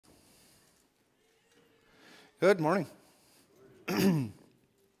Good morning. A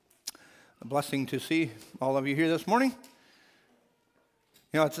blessing to see all of you here this morning.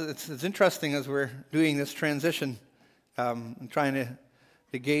 You know, it's interesting as we're doing this transition, and trying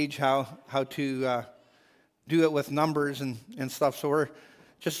to gauge how to do it with numbers and stuff. So we're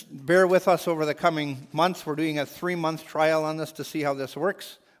just bear with us over the coming months. We're doing a 3-month trial on this to see how this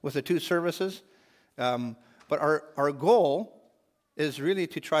works with the 2 services. But our goal is really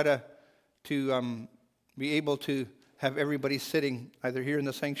to try to be able to have everybody sitting either here in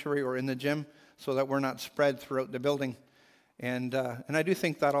the sanctuary or in the gym so that we're not spread throughout the building. And I do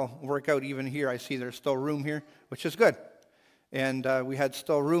think that'll work out even here. I see there's still room here, which is good. And we had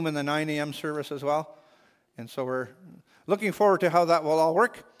still room in the 9 a.m. service as well. And so we're looking forward to how that will all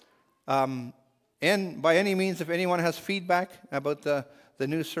work. And by any means, if anyone has feedback about the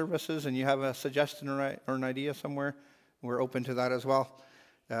new services and you have a suggestion or an idea somewhere, we're open to that as well.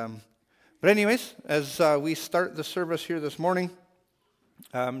 But anyways, as we start the service here this morning,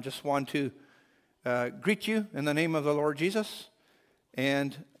 just want to greet you in the name of the Lord Jesus,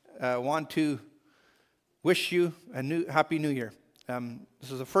 and want to wish you a happy New Year.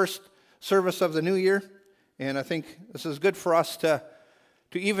 This is the first service of the new year, and I think this is good for us to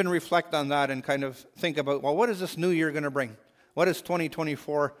even reflect on that and kind of think about, well, what is this new year going to bring? What does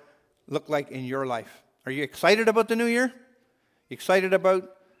 2024 look like in your life? Are you excited about the new year? Excited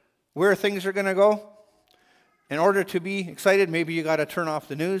about where things are going to go? In order to be excited, maybe you got to turn off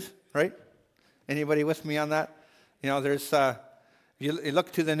the news, right? Anybody with me on that? You know, there's you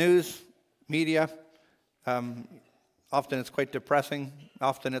look to the news media. Often it's quite depressing.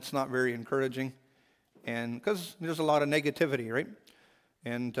 Often it's not very encouraging, and because there's a lot of negativity, right?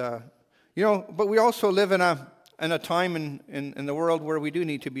 And you know, but we also live in a time in the world where we do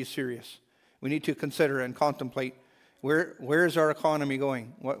need to be serious. We need to consider and contemplate where's our economy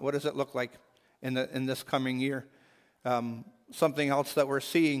going? What does it look like in this coming year? Something else that we're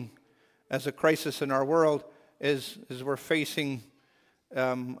seeing as a crisis in our world is we're facing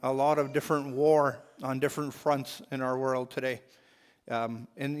a lot of different war on different fronts in our world today. And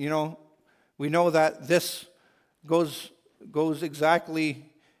you know, we know that this goes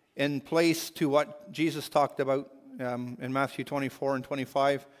exactly in place to what Jesus talked about in Matthew 24 and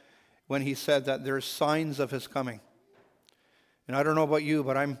 25 when he said that there's signs of his coming. And I don't know about you,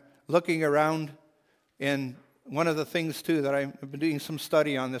 but I'm looking around, and one of the things too that I've been doing some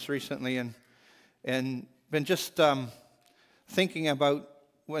study on this recently, and been just thinking about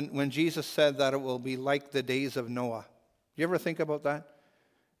when Jesus said that it will be like the days of Noah. You ever think about that?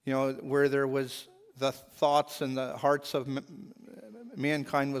 You know, where there was the thoughts and the hearts of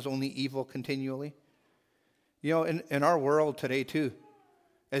mankind was only evil continually. You know, in our world today too,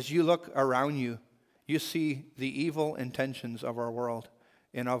 as you look around you, you see the evil intentions of our world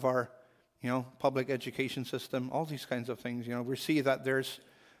and of our, you know, public education system, all these kinds of things. You know, we see that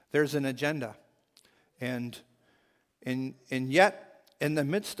there's an agenda. And yet, in the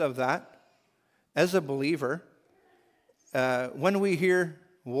midst of that, as a believer, when we hear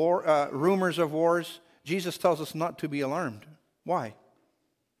rumors of wars, Jesus tells us not to be alarmed. Why?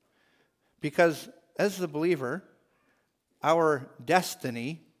 Because as a believer, our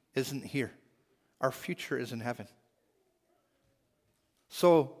destiny isn't here. Our future is in heaven.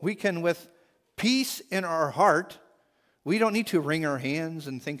 So we can, with peace in our heart, we don't need to wring our hands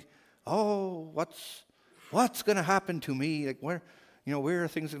and think, oh, what's going to happen to me? Like where are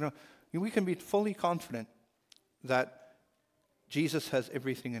things going to? We can be fully confident that Jesus has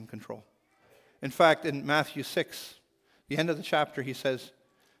everything in control. In fact, in Matthew 6, the end of the chapter, he says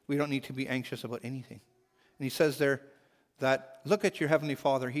we don't need to be anxious about anything. And he says there that look at your heavenly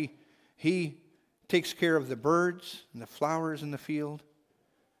Father. He takes care of the birds and the flowers in the field.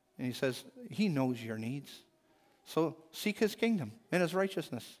 And he says he knows your needs. So seek his kingdom and his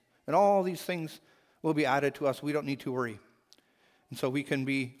righteousness. And all these things will be added to us. We don't need to worry. And so we can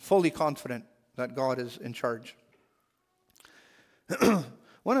be fully confident that God is in charge.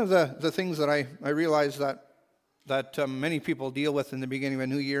 One of the things that I realize that many people deal with in the beginning of a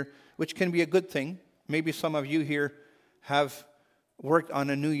new year, which can be a good thing. Maybe some of you here have worked on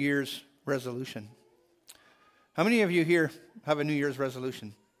a New Year's resolution. How many of you here have a New Year's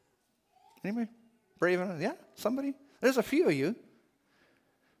resolution? Anybody? Brave enough? Yeah, somebody? There's a few of you.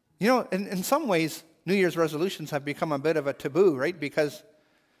 You know, in some ways, New Year's resolutions have become a bit of a taboo, right? Because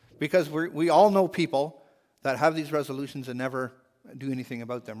we all know people that have these resolutions and never do anything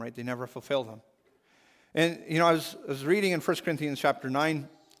about them, right? They never fulfill them. And, you know, I was reading in 1 Corinthians chapter 9,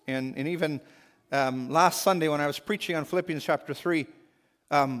 and even last Sunday when I was preaching on Philippians chapter 3,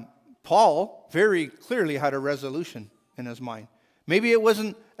 Paul very clearly had a resolution in his mind. Maybe it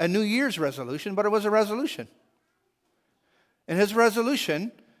wasn't a New Year's resolution, but it was a resolution. And his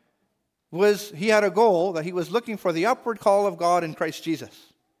resolution was he had a goal that he was looking for the upward call of God in Christ Jesus.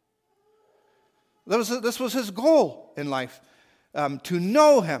 This was his goal in life, to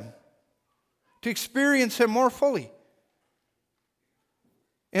know him, to experience him more fully.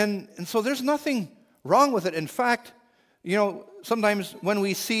 And so there's nothing wrong with it. In fact, sometimes when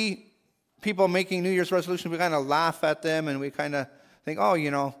we see people making New Year's resolutions, we kind of laugh at them and we kind of think, oh,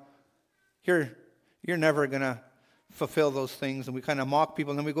 you're never going to fulfill those things. And we kind of mock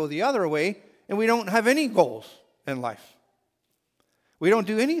people, and then we go the other way, and we don't have any goals in life. We don't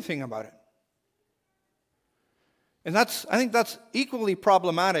do anything about it. And I think that's equally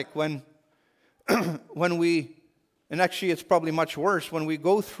problematic when and actually it's probably much worse, when we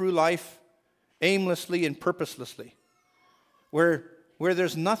go through life aimlessly and purposelessly, where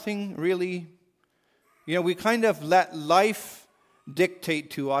there's nothing really, we kind of let life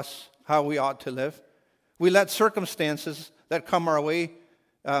dictate to us how we ought to live. We let circumstances that come our way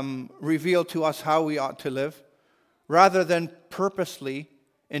reveal to us how we ought to live, rather than purposely,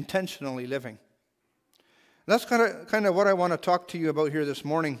 intentionally living. That's kind of what I want to talk to you about here this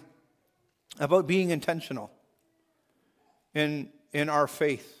morning, about being intentional in our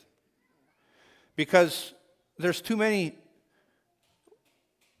faith. Because there's too many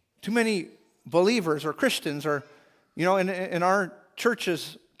believers or Christians or, in our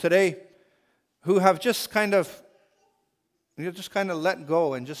churches today who have just kind of let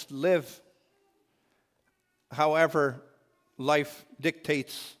go and just live however life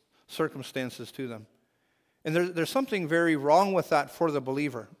dictates circumstances to them. And there's something very wrong with that for the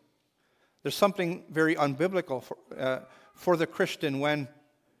believer. There's something very unbiblical for the Christian when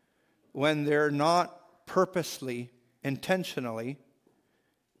they're not purposely, intentionally,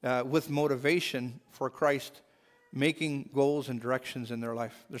 with motivation for Christ, making goals and directions in their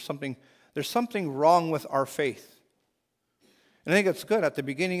life. There's something wrong with our faith. And I think it's good at the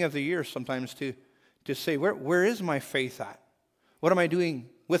beginning of the year sometimes to say, where is my faith at? What am I doing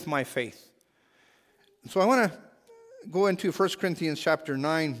with my faith? So I want to go into 1 Corinthians chapter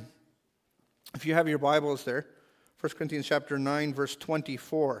 9. If you have your Bibles there, 1 Corinthians chapter 9, verse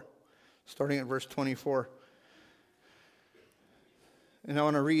 24, starting at verse 24. And I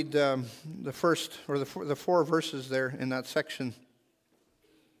want to read the first, or the four verses there in that section.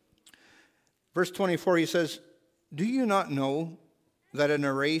 Verse 24, he says, "Do you not know that in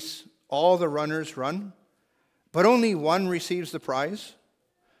a race all the runners run, but only one receives the prize?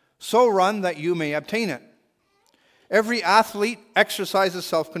 So run that you may obtain it. Every athlete exercises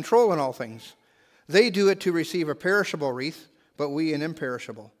self-control in all things. They do it to receive a perishable wreath, but we an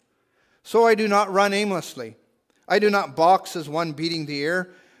imperishable. So I do not run aimlessly. I do not box as one beating the air,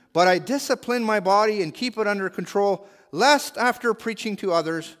 but I discipline my body and keep it under control, lest after preaching to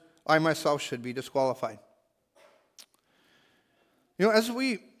others, I myself should be disqualified." As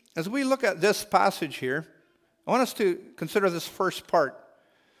we look at this passage here, I want us to consider this first part.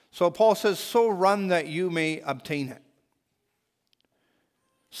 So Paul says, so run that you may obtain it.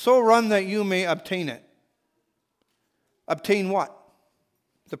 So run that you may obtain it. Obtain what?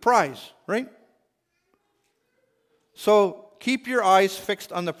 The prize, right? So keep your eyes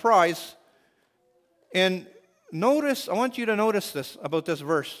fixed on the prize. And notice, I want you to notice this about this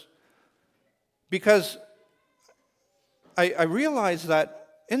verse. Because I realize that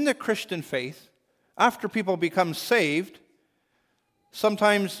in the Christian faith, after people become saved,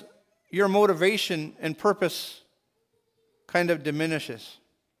 sometimes your motivation and purpose kind of diminishes.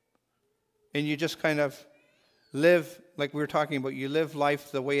 And you just kind of live, like we were talking about, you live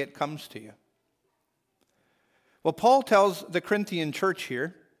life the way it comes to you. Well, Paul tells the Corinthian church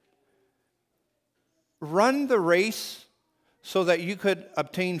here, run the race so that you could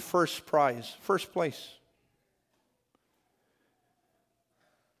obtain first prize, first place.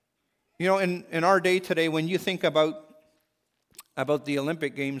 In our day today, when you think about the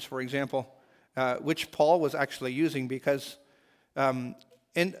Olympic Games, for example, which Paul was actually using, because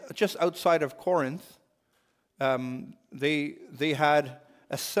just outside of Corinth, they had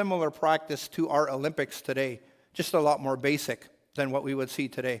a similar practice to our Olympics today, just a lot more basic than what we would see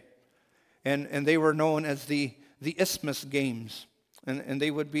today. And they were known as the Isthmus Games, and they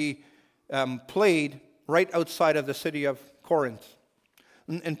would be played right outside of the city of Corinth.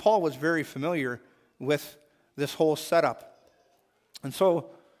 And Paul was very familiar with this whole setup. And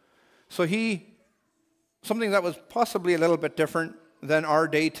so something that was possibly a little bit different than our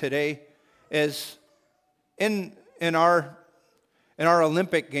day today is in our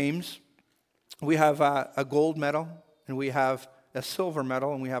Olympic Games, we have a gold medal, and we have a silver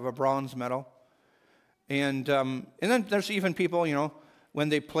medal, and we have a bronze medal. And then there's even people, when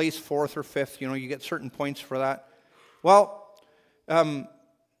they place fourth or fifth, you get certain points for that. Well,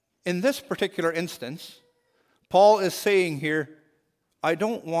 In this particular instance, Paul is saying here, I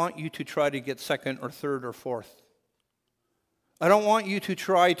don't want you to try to get second or third or fourth. I don't want you to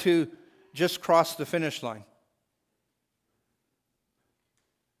try to just cross the finish line.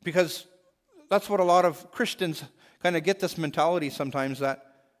 Because that's what a lot of Christians kind of get this mentality sometimes, that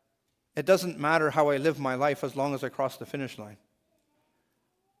it doesn't matter how I live my life as long as I cross the finish line.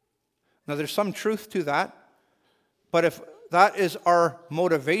 Now, there's some truth to that, but if that is our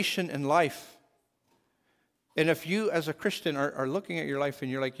motivation in life, and if you as a Christian are looking at your life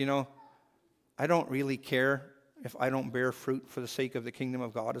and you're like, I don't really care if I don't bear fruit for the sake of the kingdom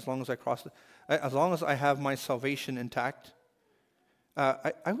of God, as long as I cross it, as long as I have my salvation intact,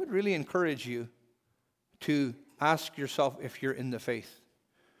 I would really encourage you to ask yourself if you're in the faith.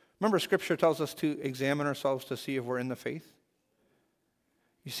 Remember, Scripture tells us to examine ourselves to see if we're in the faith.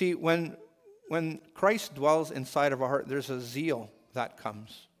 You see, when Christ dwells inside of our heart, there's a zeal that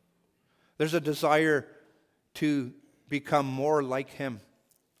comes. There's a desire to become more like Him.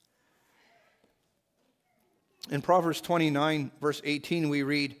 In Proverbs 29, verse 18, we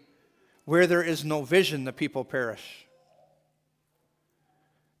read, where there is no vision, the people perish.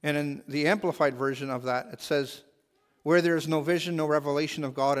 And in the Amplified version of that, it says, where there is no vision, no revelation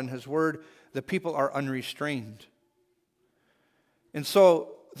of God and His Word, the people are unrestrained. And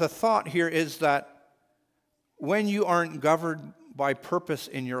so the thought here is that when you aren't governed by purpose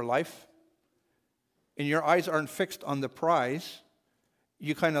in your life, and your eyes aren't fixed on the prize,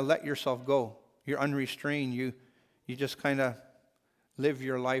 you kind of let yourself go. You're unrestrained. You just kind of live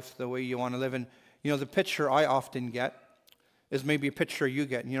your life the way you want to live. And, the picture I often get is maybe a picture you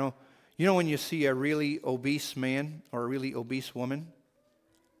get. When you see a really obese man or a really obese woman,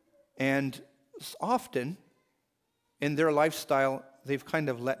 and often in their lifestyle, they've kind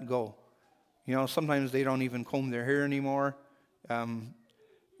of let go. Sometimes they don't even comb their hair anymore.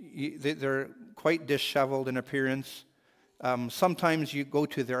 They're quite disheveled in appearance. Sometimes you go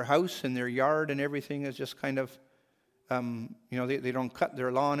to their house and their yard and everything is just kind of, they don't cut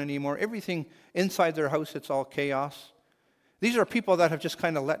their lawn anymore. Everything inside their house, it's all chaos. These are people that have just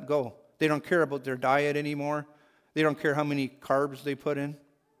kind of let go. They don't care about their diet anymore. They don't care how many carbs they put in.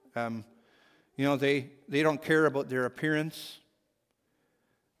 They don't care about their appearance.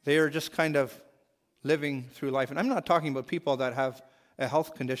 They are just kind of living through life. And I'm not talking about people that have a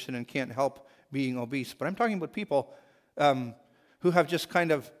health condition and can't help being obese, but I'm talking about people who have just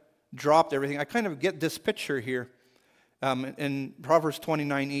kind of dropped everything. I kind of get this picture here in Proverbs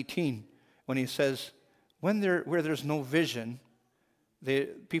 29:18 when he says, where there's no vision,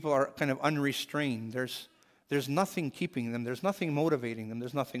 people are kind of unrestrained. There's nothing keeping them. There's nothing motivating them.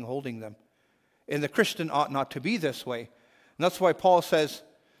 There's nothing holding them. And the Christian ought not to be this way. And that's why Paul says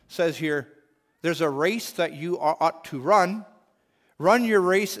here, there's a race that you ought to run. Run your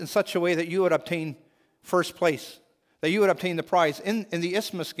race in such a way that you would obtain first place, that you would obtain the prize. In the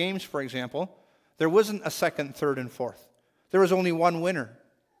Isthmus Games, for example, there wasn't a second, third, and fourth. There was only one winner.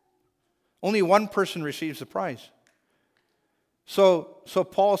 Only one person receives the prize. So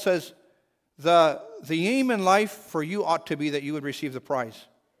Paul says, the aim in life for you ought to be that you would receive the prize.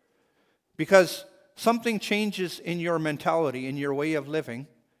 Because something changes in your mentality, in your way of living,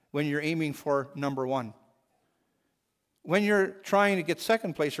 when you're aiming for number one. When you're trying to get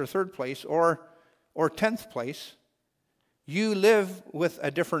second place or third place or 10th place, you live with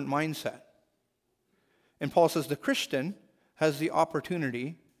a different mindset. And Paul says the Christian has the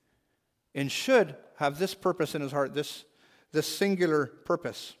opportunity and should have this purpose in his heart, this singular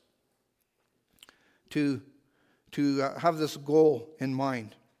purpose, to have this goal in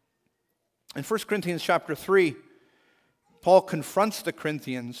mind. In 1 Corinthians chapter 3, Paul confronts the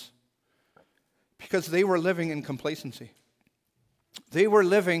Corinthians because they were living in complacency. They were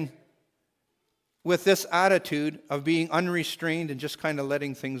living with this attitude of being unrestrained and just kind of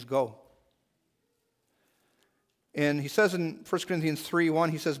letting things go. And he says in 1 Corinthians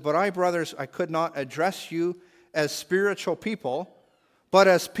 3:1, he says, "But I, brothers, I could not address you as spiritual people, but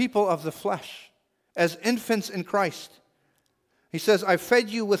as people of the flesh, as infants in Christ." He says, "I fed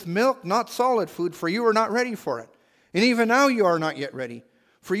you with milk, not solid food, for you were not ready for it. And even now you are not yet ready,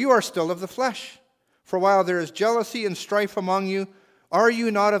 for you are still of the flesh. For while there is jealousy and strife among you, are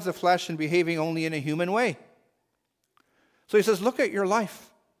you not of the flesh and behaving only in a human way?" So he says, look at your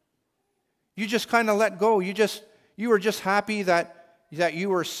life. You just kind of let go. You were just happy that you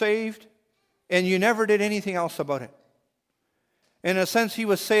were saved, and you never did anything else about it. In a sense, he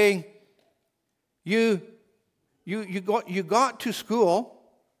was saying, you got to school,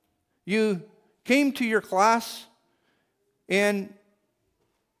 you came to your class, and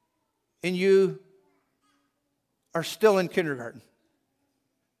you are still in kindergarten.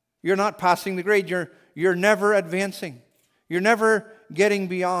 You're not passing the grade. You're never advancing. You're never getting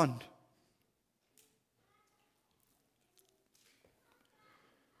beyond.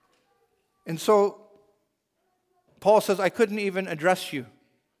 And so, Paul says, I couldn't even address you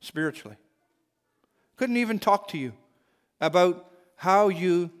spiritually. Couldn't even talk to you about how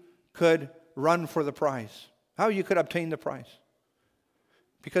you could run for the prize, how you could obtain the prize.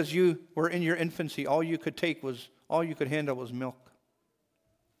 Because you were in your infancy, all you could handle was milk.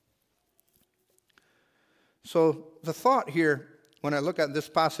 So the thought here, when I look at this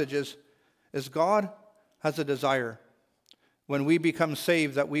passage, is God has a desire when we become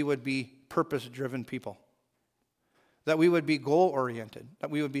saved that we would be purpose-driven people, that we would be goal-oriented, that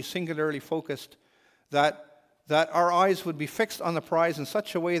we would be singularly focused, that our eyes would be fixed on the prize in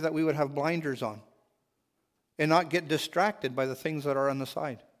such a way that we would have blinders on and not get distracted by the things that are on the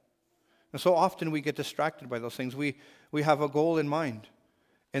side. And so often we get distracted by those things. We have a goal in mind,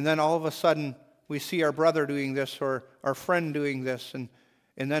 and then all of a sudden we see our brother doing this or our friend doing this, and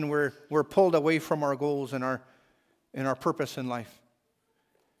then we're pulled away from our goals and our purpose in life.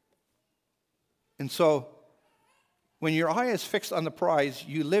 And so, when your eye is fixed on the prize,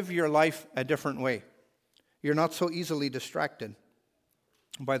 you live your life a different way. You're not so easily distracted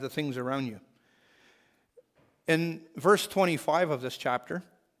by the things around you. In verse 25 of this chapter,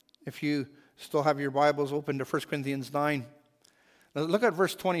 if you still have your Bibles open to 1 Corinthians 9, look at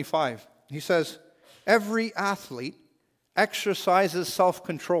verse 25. He says, every athlete exercises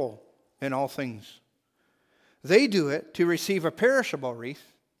self-control in all things. They do it to receive a perishable wreath,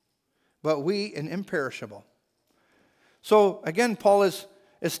 but we an imperishable. So again, Paul is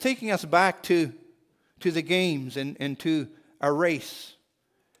taking us back to the games and to a race.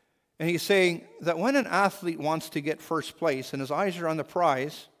 And he's saying that when an athlete wants to get first place and his eyes are on the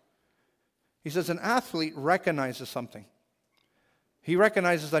prize, he says an athlete recognizes something. He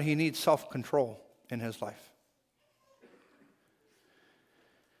recognizes that he needs self-control in his life.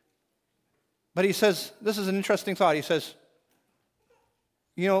 But he says, this is an interesting thought. He says,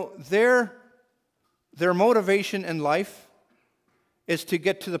 their motivation in life is to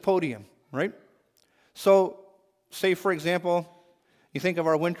get to the podium, right? So, say for example, you think of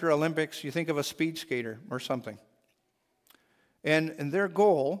our Winter Olympics, you think of a speed skater or something. And their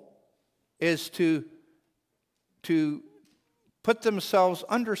goal is to put themselves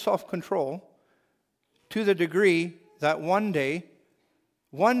under self-control to the degree that one day,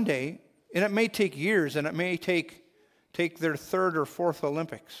 and it may take years, and it may take their third or fourth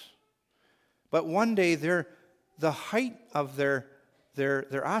Olympics, but one day the height of their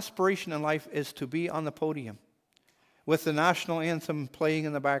aspiration in life is to be on the podium with the national anthem playing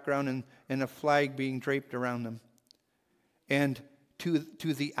in the background and a flag being draped around them. And to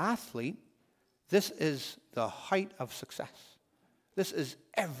the athlete, this is the height of success. This is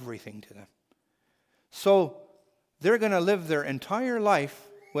everything to them. So they're going to live their entire life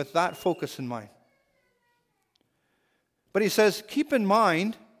with that focus in mind. But he says, keep in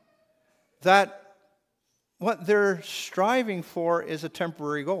mind that what they're striving for is a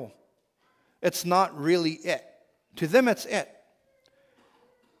temporary goal. It's not really it. To them, it's it.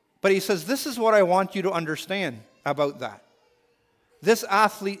 But he says, this is what I want you to understand about that. This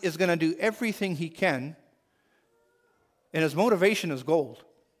athlete is going to do everything he can, and his motivation is gold.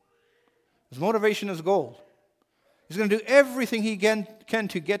 His motivation is gold. He's going to do everything he can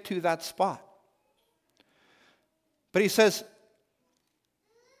to get to that spot. But he says,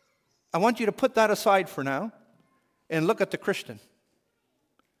 I want you to put that aside for now and look at the Christian.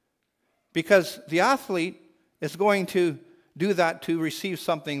 Because the athlete is going to do that to receive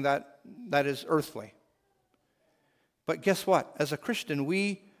something that is earthly. But guess what? As a Christian,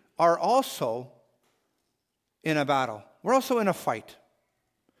 we are also in a battle. We're also in a fight.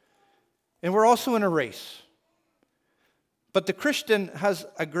 And we're also in a race. But the Christian has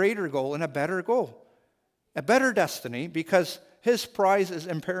a greater goal and a better goal. A better destiny, because his prize is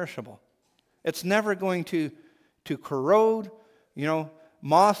imperishable. It's never going to corrode.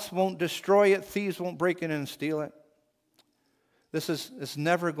 Moths won't destroy it. Thieves won't break in and steal it. It's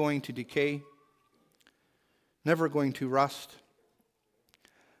never going to decay. Never going to rust.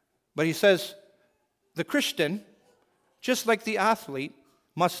 But he says, the Christian, just like the athlete,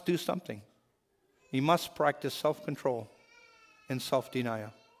 must do something. He must practice self-control and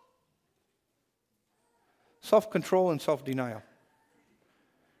self-denial. Self-control and self-denial.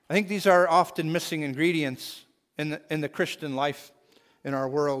 I think these are often missing ingredients in the Christian life in our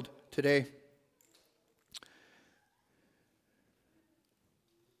world today.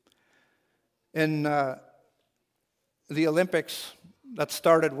 In the Olympics that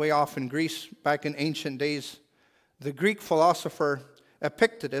started way off in Greece back in ancient days, the Greek philosopher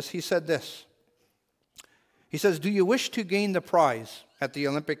Epictetus, he said this. He says, "Do you wish to gain the prize at the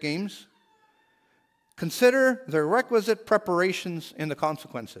Olympic Games? Consider the requisite preparations and the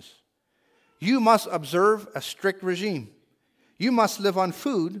consequences. You must observe a strict regime. You must live on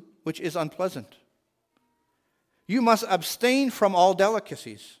food which is unpleasant. You must abstain from all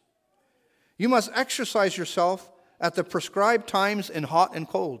delicacies. You must exercise yourself at the prescribed times in hot and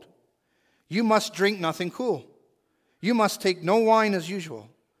cold. You must drink nothing cool. You must take no wine as usual.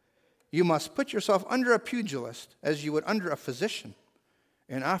 You must put yourself under a pugilist as you would under a physician,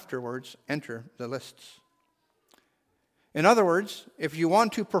 and afterwards enter the lists." In other words, if you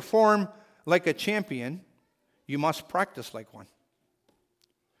want to perform like a champion, you must practice like one.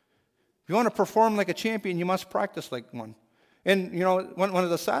 If you want to perform like a champion, you must practice like one. And, one of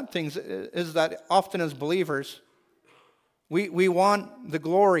the sad things is that often as believers, we want the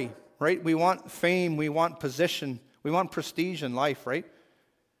glory, right? We want fame, we want position, we want prestige in life, right?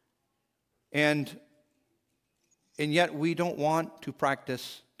 And yet we don't want to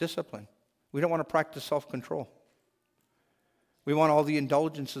practice discipline. We don't want to practice self-control. We want all the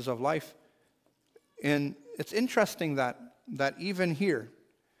indulgences of life. And it's interesting that even here,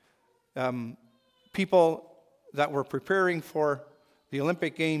 people that were preparing for the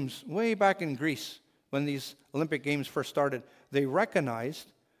Olympic Games way back in Greece, when these Olympic Games first started, they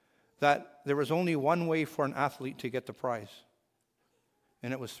recognized that there was only one way for an athlete to get the prize,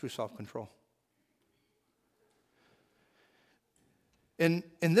 and it was through self-control. In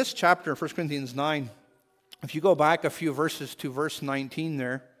this chapter, 1 Corinthians 9, if you go back a few verses to verse 19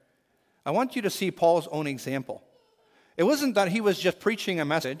 there, I want you to see Paul's own example. It wasn't that he was just preaching a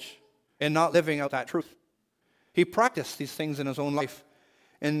message and not living out that truth. He practiced these things in his own life.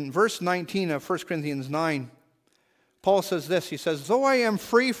 In verse 19 of 1 Corinthians 9, Paul says this. He says, "Though I am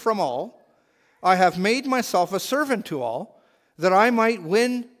free from all, I have made myself a servant to all, that I might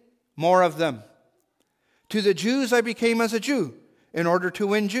win more of them. To the Jews I became as a Jew, in order to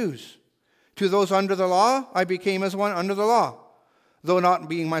win Jews. To those under the law, I became as one under the law, though not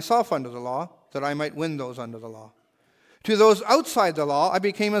being myself under the law, that I might win those under the law. To those outside the law, I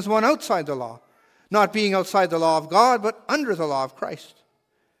became as one outside the law, not being outside the law of God, but under the law of Christ,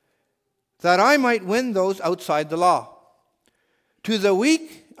 that I might win those outside the law. To the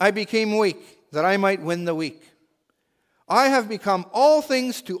weak, I became weak, that I might win the weak. I have become all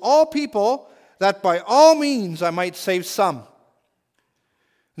things to all people, that by all means I might save some."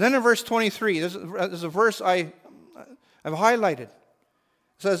 Then in verse 23, this is a verse I've highlighted. It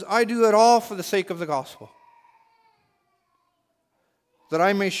says, "I do it all for the sake of the gospel, that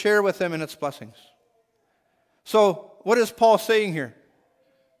I may share with them in its blessings." So, what is Paul saying here?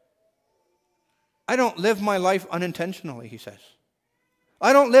 I don't live my life unintentionally, he says.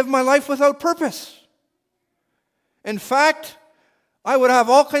 I don't live my life without purpose. In fact, I would have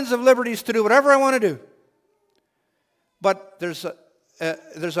all kinds of liberties to do whatever I want to do. But there's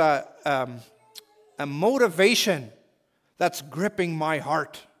a motivation that's gripping my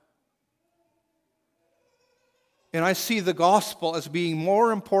heart. And I see the gospel as being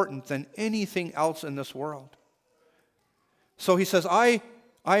more important than anything else in this world. So he says,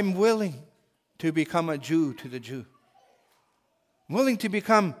 I'm willing to become a Jew to the Jew. I'm willing to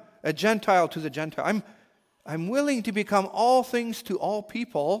become a Gentile to the Gentile. I'm willing to become all things to all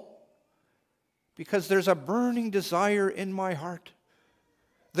people because there's a burning desire in my heart.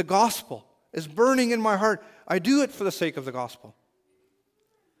 The gospel is burning in my heart. I do it for the sake of the gospel.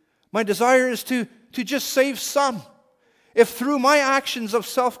 My desire is to just save some. If through my actions of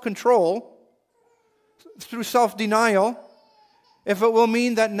self-control, through self-denial, if it will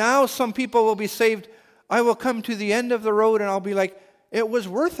mean that now some people will be saved, I will come to the end of the road and I'll be like, it was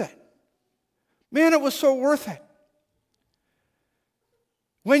worth it. Man, it was so worth it.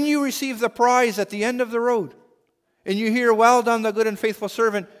 When you receive the prize at the end of the road and you hear, well done, the good and faithful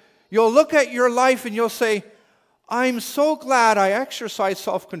servant, you'll look at your life and you'll say, I'm so glad I exercised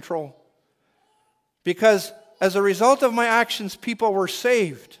self-control. Because as a result of my actions, people were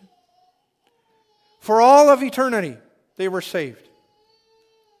saved. For all of eternity, they were saved.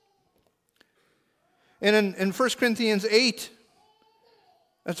 And in 1 Corinthians 8,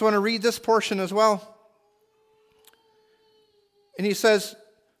 I just want to read this portion as well. And he says,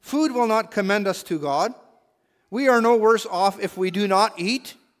 food will not commend us to God. We are no worse off if we do not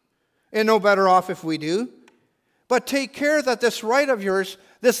eat, and no better off if we do. But take care that this right of yours,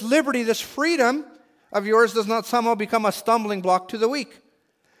 this liberty, this freedom of yours does not somehow become a stumbling block to the weak.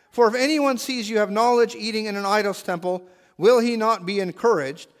 For if anyone sees you have knowledge eating in an idol's temple, will he not be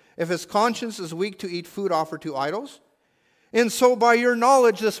encouraged if his conscience is weak to eat food offered to idols? And so by your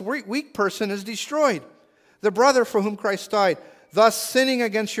knowledge this weak person is destroyed, the brother for whom Christ died. thus sinning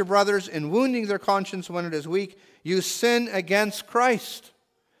against your brothers and wounding their conscience when it is weak, you sin against Christ.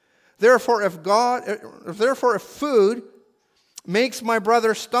 Therefore, if food makes my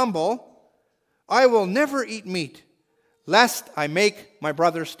brother stumble, I will never eat meat, lest I make my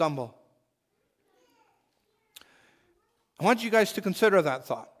brother stumble. I want you guys to consider that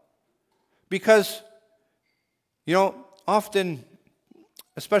thought. Because, often,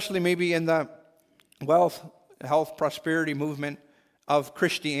 especially maybe in the wealth, health, prosperity movement of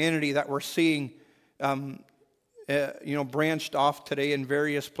Christianity that we're seeing, branched off today in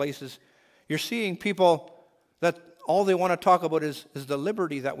various places, you're seeing people that all they want to talk about is the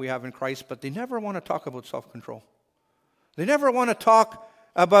liberty that we have in Christ, but they never want to talk about self-control. They never want to talk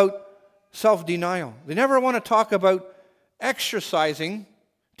about self-denial. They never want to talk about exercising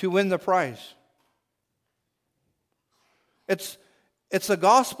to win the prize. It's a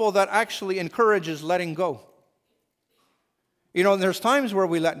gospel that actually encourages letting go. There's times where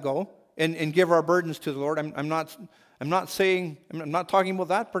we let go and give our burdens to the Lord. I'm not talking about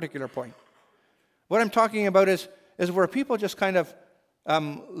that particular point. What I'm talking about is where people just kind of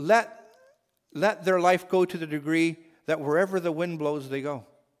let their life go to the degree that wherever the wind blows, they go.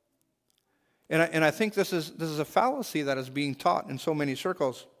 And I think this is a fallacy that is being taught in so many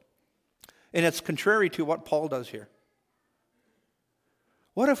circles. And it's contrary to what Paul does here.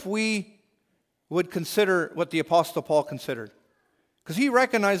 What if we would consider what the Apostle Paul considered? Because he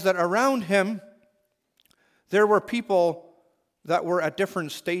recognized that around him, there were people that were at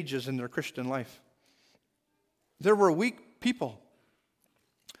different stages in their Christian life. There were weak people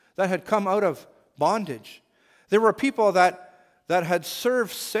that had come out of bondage. There were people that had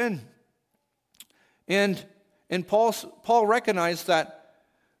served sin. And Paul recognized that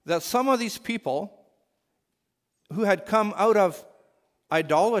some of these people who had come out of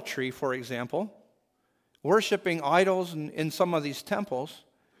idolatry, for example, worshiping idols in some of these temples,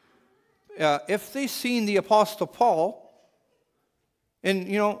 if they seen the Apostle Paul, and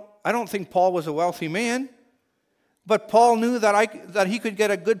I don't think Paul was a wealthy man, but Paul knew that he could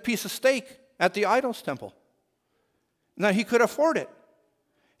get a good piece of steak at the idols temple. And that he could afford it.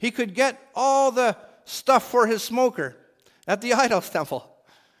 He could get all the stuff for his smoker at the idols temple.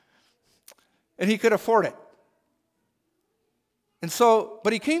 And he could afford it. And so,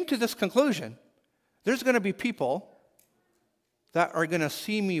 but he came to this conclusion. There's going to be people that are going to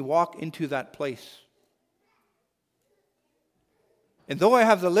see me walk into that place. And though I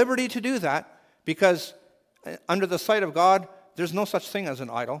have the liberty to do that, because under the sight of God, there's no such thing as an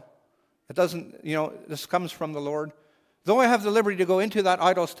idol. It doesn't, this comes from the Lord. Though I have the liberty to go into that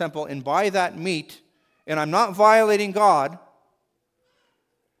idol's temple and buy that meat, and I'm not violating God,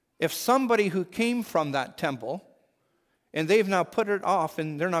 if somebody who came from that temple, and they've now put it off,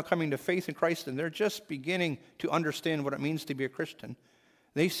 and they're now coming to faith in Christ, and they're just beginning to understand what it means to be a Christian,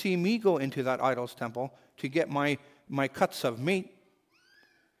 they see me go into that idol's temple to get my cuts of meat,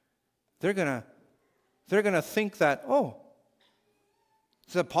 they're going to think that, oh,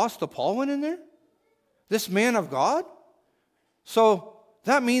 the Apostle Paul went in there? This man of God? So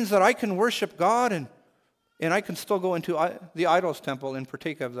that means that I can worship God and I can still go into the idol's temple and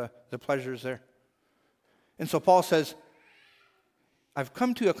partake of the pleasures there. And so Paul says, I've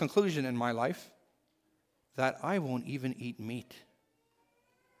come to a conclusion in my life that I won't even eat meat.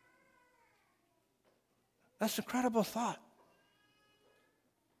 That's an incredible thought.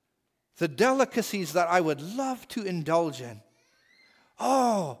 The delicacies that I would love to indulge in.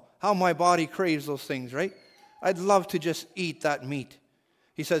 Oh, how my body craves those things, right? I'd love to just eat that meat.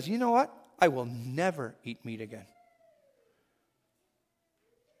 He says, you know what? I will never eat meat again.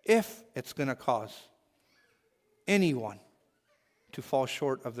 If it's going to cause anyone to fall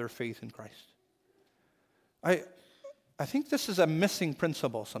short of their faith in Christ. I think this is a missing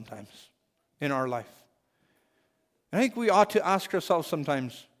principle sometimes in our life. I think we ought to ask ourselves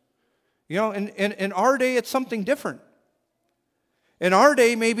sometimes, in our day it's something different. In our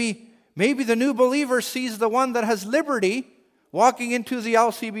day, maybe the new believer sees the one that has liberty walking into the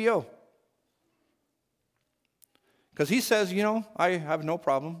LCBO. Because he says, I have no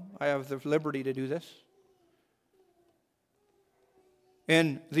problem. I have the liberty to do this.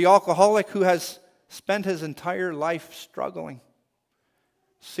 And the alcoholic who has spent his entire life struggling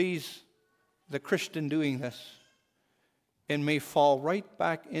sees the Christian doing this and may fall right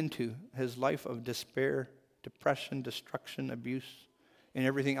back into his life of despair, depression, destruction, abuse, and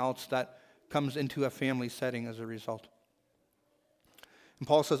everything else that comes into a family setting as a result. And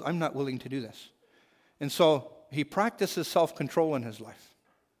Paul says, I'm not willing to do this. And so he practices self-control in his life.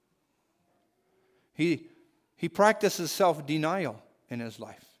 He practices self-denial in his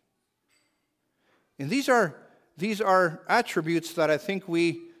life. And these are these are attributes that I think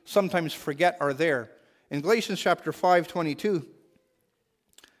we sometimes forget are there. In Galatians chapter 5:22,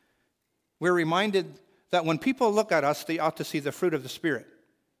 we're reminded that when people look at us, they ought to see the fruit of the Spirit.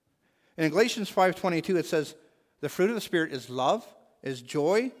 And in Galatians 5:22, it says, the fruit of the Spirit is love, is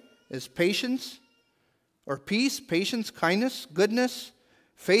joy, is patience, or peace, patience, kindness, goodness,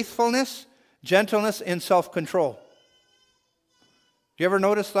 faithfulness, gentleness, and self-control. Do you ever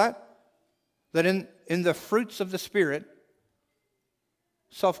notice that? That in the fruits of the Spirit,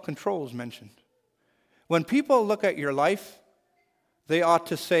 self-control is mentioned. When people look at your life, they ought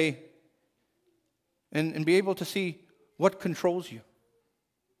to say, and be able to see what controls you.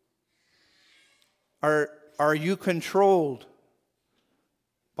 Are you controlled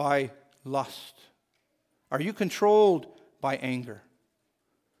by lust? Are you controlled by anger?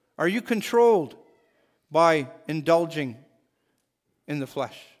 Are you controlled by indulging in the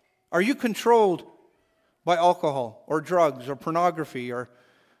flesh? Are you controlled by alcohol or drugs or pornography or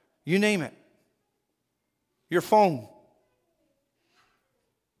you name it? Your phone,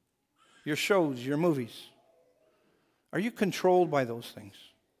 your shows, your movies. Are you controlled by those things?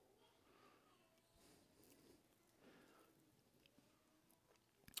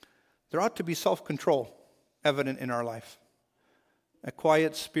 There ought to be self-control evident in our life. A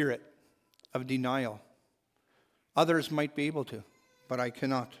quiet spirit of denial. Others might be able to, but I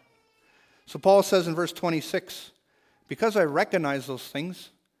cannot. So Paul says in verse 26, because I recognize those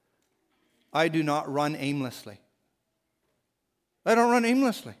things, I do not run aimlessly. I don't run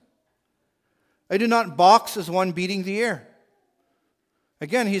aimlessly. I do not box as one beating the air.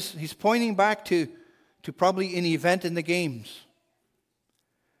 Again, he's pointing back to probably an event in the games.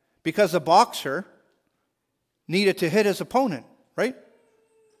 Because a boxer needed to hit his opponent, right?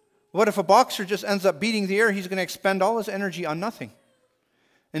 What if a boxer just ends up beating the air? He's going to expend all his energy on nothing.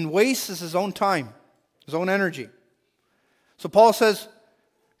 And wastes his own time, his own energy. So Paul says,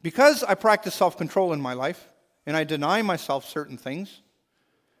 because I practice self-control in my life, and I deny myself certain things,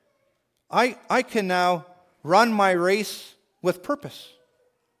 I can now run my race with purpose.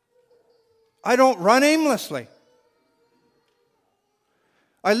 I don't run aimlessly.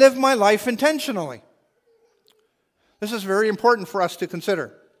 I live my life intentionally. This is very important for us to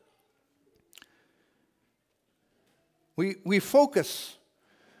consider. We focus.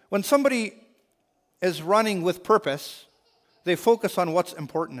 When somebody is running with purpose, they focus on what's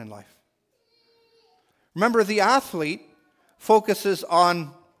important in life. Remember, the athlete focuses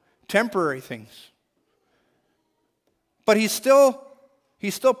on temporary things. But he still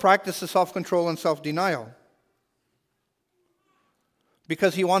practices self-control and self-denial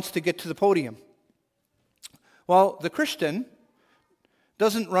because he wants to get to the podium. Well, the Christian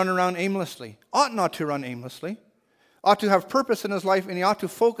doesn't run around aimlessly, ought not to run aimlessly, ought to have purpose in his life, and he ought to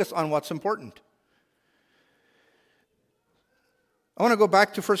focus on what's important. I want to go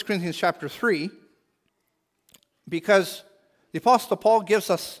back to 1 Corinthians chapter 3 because the Apostle Paul gives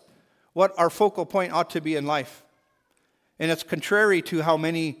us what our focal point ought to be in life. And it's contrary to how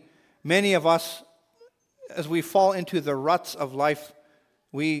many of us, as we fall into the ruts of life,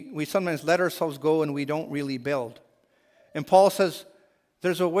 we sometimes let ourselves go and we don't really build. And Paul says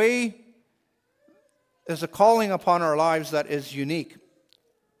there's a way, there's a calling upon our lives that is unique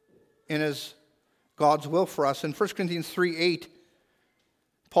and is God's will for us. In 1 Corinthians 3:8,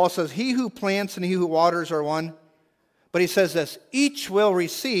 Paul says, he who plants and he who waters are one. But he says this, each will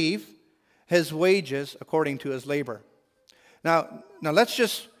receive his wages according to his labor. Now let's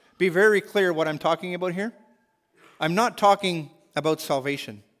just be very clear what I'm talking about here. I'm not talking about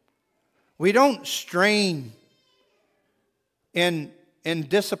salvation. We don't strain and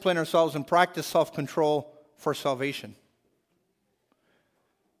discipline ourselves and practice self-control for salvation.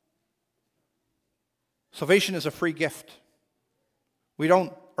 Salvation is a free gift. We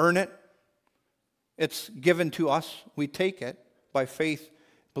don't earn it. It's given to us. We take it by faith,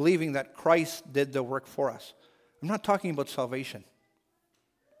 believing that Christ did the work for us. I'm not talking about salvation.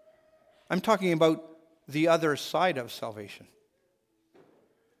 I'm talking about the other side of salvation.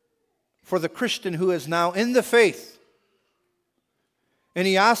 For the Christian who is now in the faith, and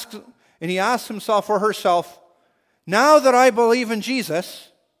he asks himself or herself, now that I believe in Jesus,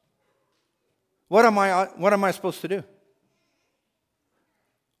 what am I supposed to do?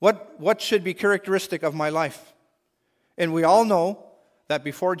 What should be characteristic of my life? And we all know that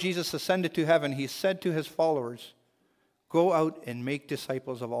before Jesus ascended to heaven, he said to his followers, go out and make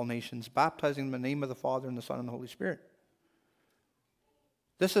disciples of all nations, baptizing them in the name of the Father and the Son and the Holy Spirit.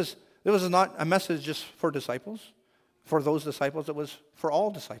 This was not a message just for disciples, for those disciples. It was for all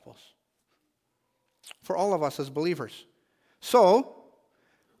disciples, for all of us as believers. So,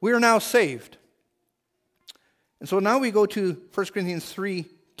 we are now saved. And so now we go to 1 Corinthians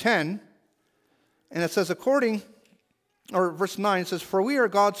 3:10, and it says verse 9, it says, "For we are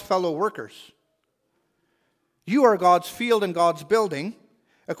God's fellow workers. You are God's field and God's building.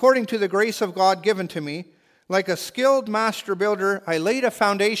 According to the grace of God given to me, like a skilled master builder, I laid a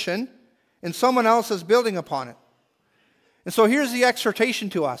foundation, and someone else is building upon it." And so here's the exhortation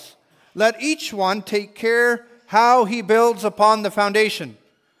to us. Let each one take care how he builds upon the foundation.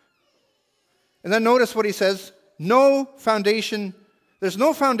 And then notice what he says. There's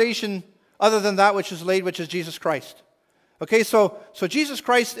no foundation other than that which is laid, which is Jesus Christ. Okay, so Jesus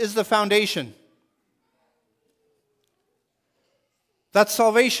Christ is the foundation. That's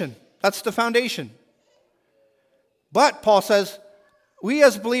salvation. That's the foundation. But, Paul says, we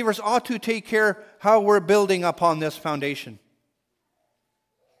as believers ought to take care how we're building upon this foundation.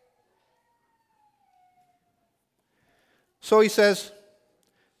 So he says,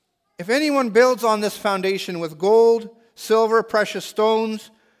 if anyone builds on this foundation with gold, silver, precious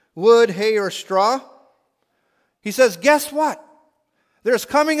stones, wood, hay, or straw, he says, guess what? There's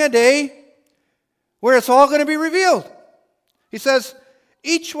coming a day where it's all going to be revealed. He says,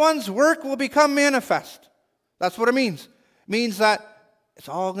 each one's work will become manifest. That's what it means. It means that it's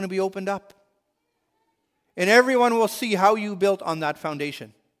all going to be opened up. And everyone will see how you built on that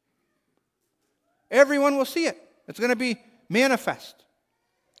foundation. Everyone will see it. It's going to be manifest.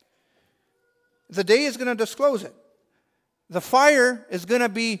 The day is going to disclose it. The fire is going to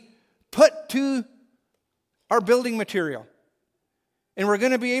be put to our building material. And we're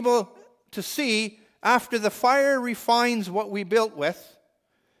going to be able to see, after the fire refines what we built with,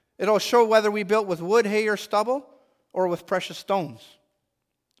 it'll show whether we built with wood, hay, or stubble, or with precious stones.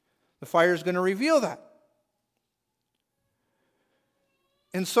 The fire is going to reveal that.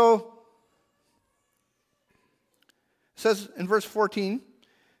 And so, it says in verse 14,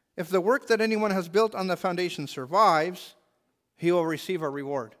 if the work that anyone has built on the foundation survives, he will receive a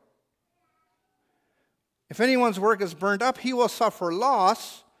reward. If anyone's work is burned up, he will suffer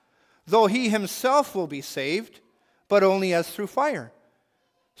loss, though he himself will be saved, but only as through fire.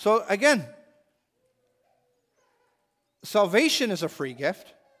 So again, salvation is a free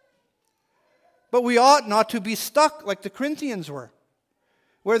gift, but we ought not to be stuck like the Corinthians were,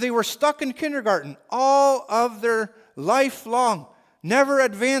 where they were stuck in kindergarten all of their life long, never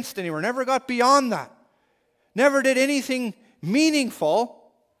advanced anywhere, never got beyond that, never did anything meaningful.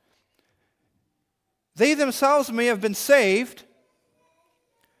 They themselves may have been saved,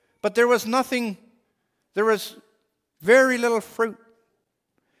 but there was very little fruit.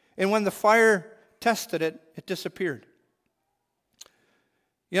 And when the fire tested it, it disappeared.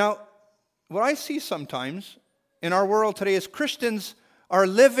 You know, what I see sometimes in our world today is Christians are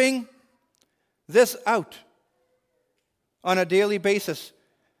living this out on a daily basis,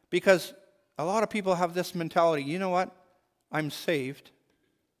 because a lot of people have this mentality, you know what? I'm saved.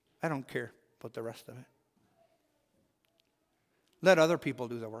 I don't care about the rest of it. Let other people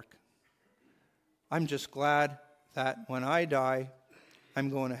do the work. I'm just glad that when I die, I'm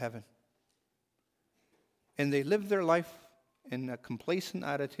going to heaven. And they live their life in a complacent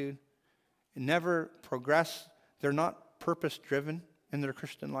attitude and never progress. They're not purpose-driven in their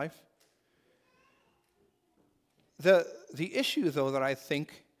Christian life. The issue, though, that I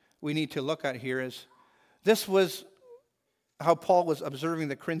think we need to look at here is, this was how Paul was observing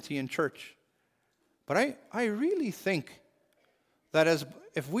the Corinthian church. But I really think that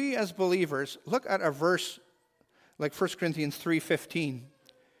if we as believers look at a verse like 1 Corinthians 3:15,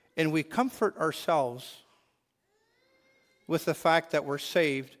 and we comfort ourselves with the fact that we're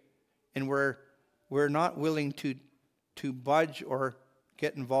saved and we're not willing to budge or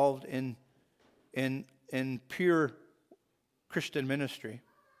get involved in pure Christian ministry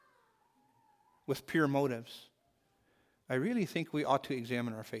with pure motives, I really think we ought to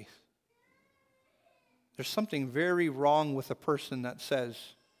examine our faith. There's something very wrong with a person that says,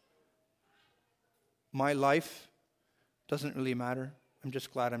 my life doesn't really matter. I'm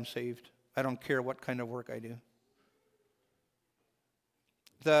just glad I'm saved. I don't care what kind of work I do.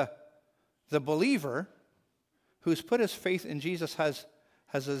 The believer who's put his faith in Jesus has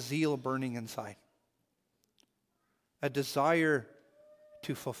a zeal burning inside, a desire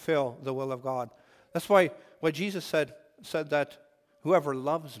to fulfill the will of God. That's why what Jesus said that whoever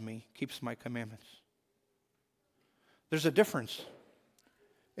loves me keeps my commandments. There's a difference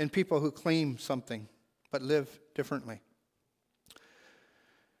in people who claim something but live differently.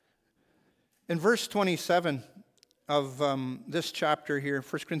 In verse 27 of this chapter here,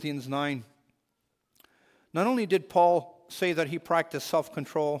 1 Corinthians 9, not only did Paul say that he practiced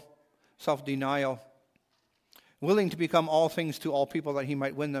self-control, self-denial, willing to become all things to all people that he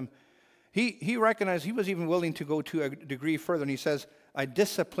might win them, he recognized he was even willing to go to a degree further, and he says, I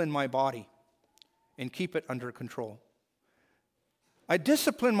discipline my body and keep it under control. I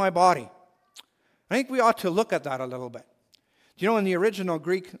discipline my body. I think we ought to look at that a little bit. Do you know, in the original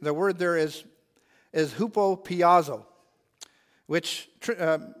Greek, the word there is hupopiazo, which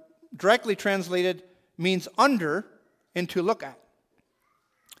directly translated means under and to look at.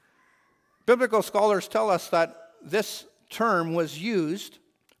 Biblical scholars tell us that this term was used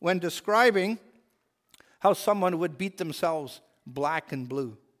when describing how someone would beat themselves black and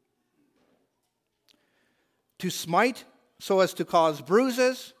blue. To smite so as to cause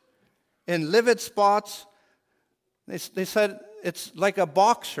bruises and livid spots. They said it's like a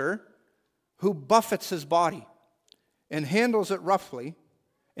boxer who buffets his body and handles it roughly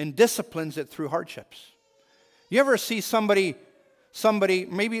and disciplines it through hardships. You ever see somebody,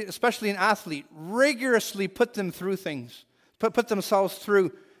 maybe especially an athlete, rigorously put them through things, put themselves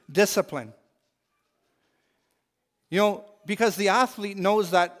through discipline? You know, because the athlete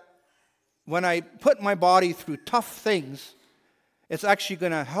knows that when I put my body through tough things, it's actually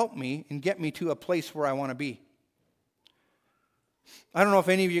going to help me and get me to a place where I want to be. I don't know if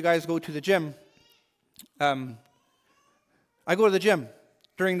any of you guys go to the gym. I go to the gym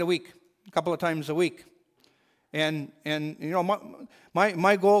during the week, a couple of times a week. And you know,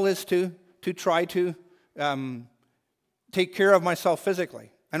 my goal is to try to take care of myself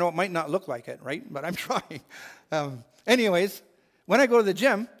physically. I know it might not look like it, right? But I'm trying. Anyways, when I go to the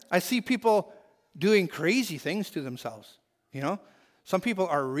gym, I see people doing crazy things to themselves. You know, some people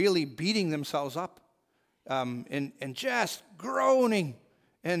are really beating themselves up and just groaning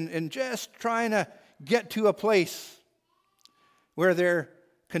and just trying to get to a place where they're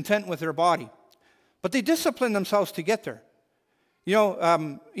content with their body. But they discipline themselves to get there. You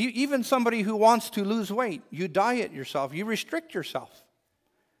know, even somebody who wants to lose weight, you diet yourself, you restrict yourself.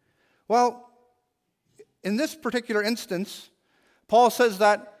 Well, in this particular instance, Paul says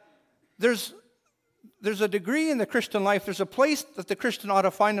that there's a degree in the Christian life, there's a place that the Christian ought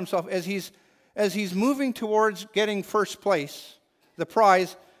to find himself as he's moving towards getting first place, the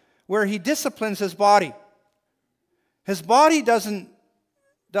prize, where he disciplines his body. His body doesn't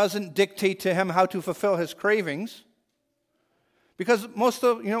dictate to him how to fulfill his cravings. Because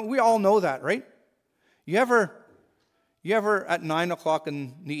we all know that, right? You ever at 9 o'clock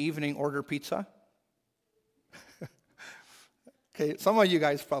in the evening order pizza? Okay, some of you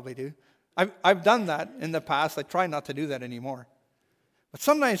guys probably do. I've done that in the past. I try not to do that anymore. But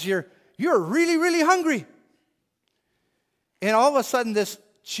sometimes you're really, really hungry. And all of a sudden this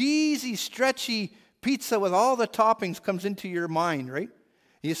cheesy, stretchy pizza with all the toppings comes into your mind, right?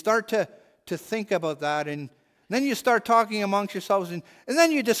 You start to think about that, and then you start talking amongst yourselves, and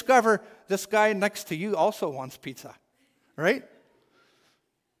then you discover this guy next to you also wants pizza, right?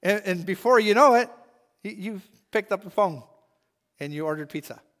 And before you know it, you've picked up the phone and you ordered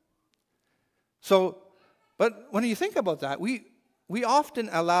pizza. So, but when you think about that, we often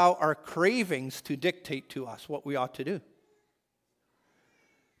allow our cravings to dictate to us what we ought to do.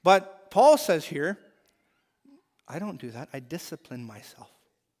 But Paul says here, I don't do that. I discipline myself.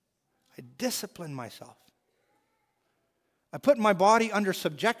 I discipline myself. I put my body under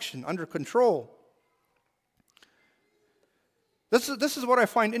subjection, under control. This is what I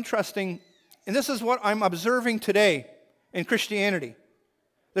find interesting, and this is what I'm observing today in Christianity.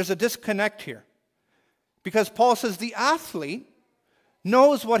 There's a disconnect here. Because Paul says the athlete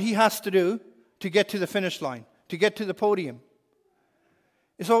knows what he has to do to get to the finish line, to get to the podium.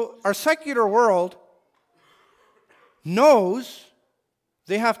 And so our secular world knows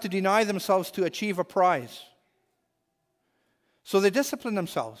they have to deny themselves to achieve a prize. So they discipline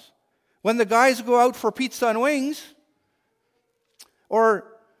themselves. When the guys go out for pizza and wings, or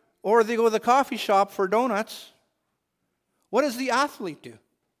they go to the coffee shop for donuts, what does the athlete do?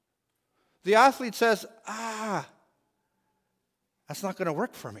 The athlete says, that's not going to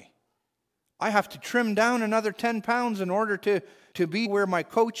work for me. I have to trim down another 10 pounds in order to be where my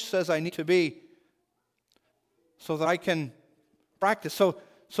coach says I need to be so that I can practice. So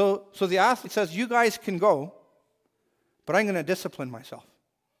the athlete says, you guys can go, but I'm going to discipline myself.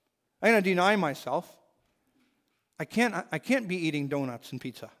 I'm going to deny myself. I can't be eating donuts and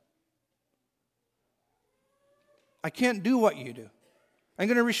pizza. I can't do what you do. I'm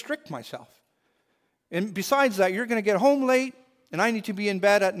going to restrict myself. And besides that, you're going to get home late, and I need to be in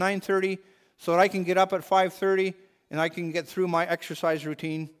bed at 9:30 so that I can get up at 5:30 and I can get through my exercise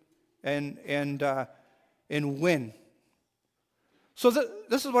routine and win. So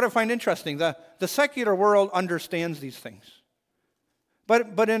this is what I find interesting. The secular world understands these things.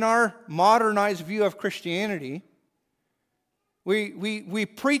 But in our modernized view of Christianity, We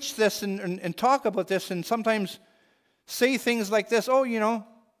preach this and talk about this and sometimes say things like this. Oh,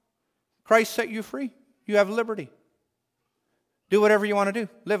 Christ set you free. You have liberty. Do whatever you want to do.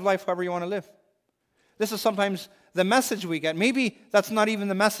 Live life however you want to live. This is sometimes the message we get. Maybe that's not even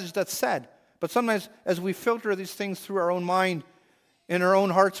the message that's said. But sometimes as we filter these things through our own mind, in our own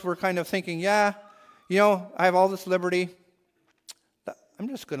hearts, we're kind of thinking, yeah, I have all this liberty. I'm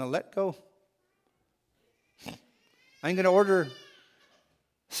just going to let go. I'm going to order,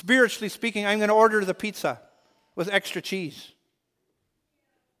 spiritually speaking, I'm going to order the pizza with extra cheese.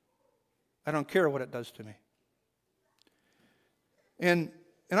 I don't care what it does to me. And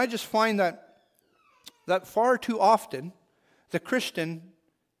I just find that far too often the Christian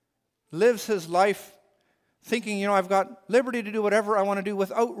lives his life thinking, I've got liberty to do whatever I want to do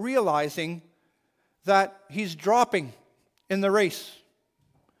without realizing that he's dropping in the race.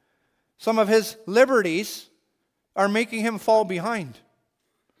 Some of his liberties are making him fall behind.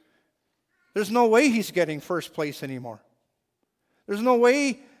 There's no way he's getting first place anymore. There's no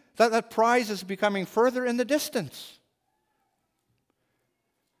way that prize is becoming further in the distance.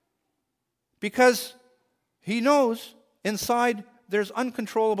 Because he knows inside there's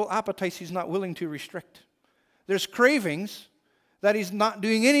uncontrollable appetites he's not willing to restrict. There's cravings that he's not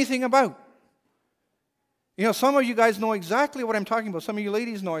doing anything about. Some of you guys know exactly what I'm talking about. Some of you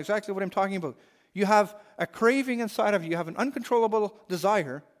ladies know exactly what I'm talking about. You have a craving inside of you. You have an uncontrollable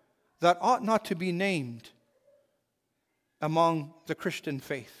desire that ought not to be named among the Christian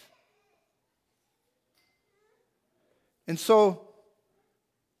faith. And so,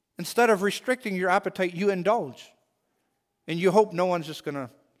 instead of restricting your appetite, you indulge. And you hope no one's just going to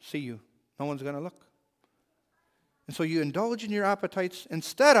see you. No one's going to look. And so you indulge in your appetites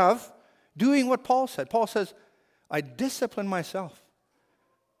instead of doing what Paul said. Paul says, I discipline myself.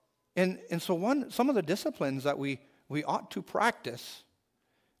 And so some of the disciplines that we ought to practice,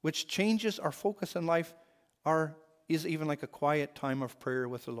 which changes our focus in life, is even like a quiet time of prayer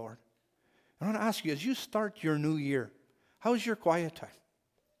with the Lord. I want to ask you, as you start your new year, how's your quiet time?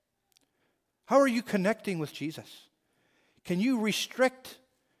 How are you connecting with Jesus? Can you restrict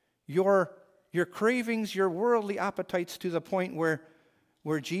your cravings, your worldly appetites to the point where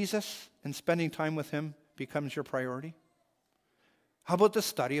Jesus and spending time with Him becomes your priority? How about the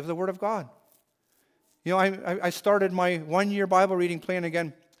study of the Word of God? I started my one-year Bible reading plan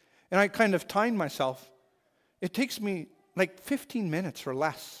again, and I kind of timed myself. It takes me like 15 minutes or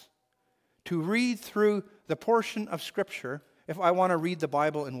less to read through the portion of Scripture if I want to read the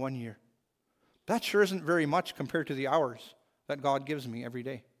Bible in 1 year. That sure isn't very much compared to the hours that God gives me every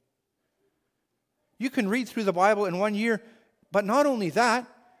day. You can read through the Bible in 1 year, but not only that,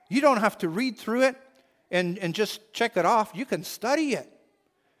 you don't have to read through it and just check it off. You can study it.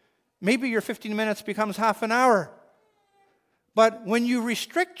 Maybe your 15 minutes becomes half an hour. But when you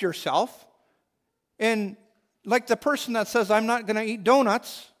restrict yourself, and like the person that says, I'm not going to eat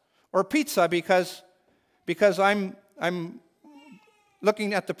donuts or pizza because I'm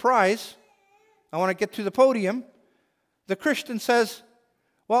looking at the prize, I want to get to the podium. The Christian says,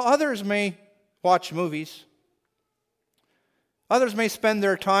 well, others may watch movies. Others may spend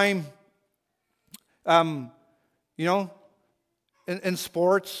their time, in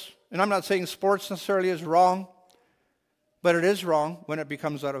sports. And I'm not saying sports necessarily is wrong, but it is wrong when it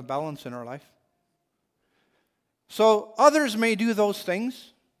becomes out of balance in our life. So others may do those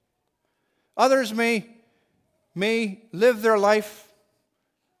things. Others may live their life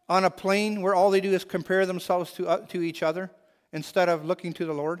on a plane where all they do is compare themselves to each other instead of looking to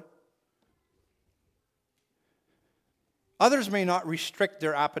the Lord. Others may not restrict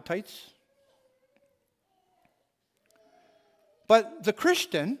their appetites. But the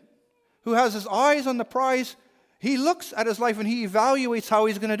Christian who has his eyes on the prize, he looks at his life and he evaluates how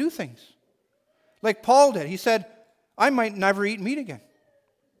he's going to do things. Like Paul did. He said, I might never eat meat again.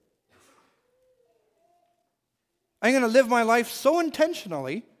 I'm going to live my life so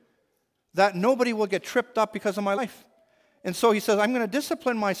intentionally that nobody will get tripped up because of my life. And so he says, I'm going to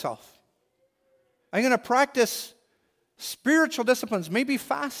discipline myself. I'm going to practice spiritual disciplines, maybe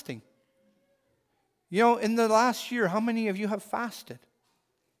fasting. In the last year, how many of you have fasted?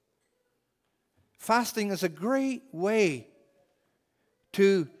 Fasting is a great way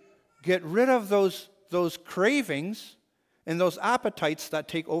to get rid of those cravings and those appetites that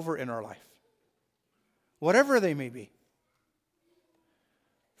take over in our life, whatever they may be.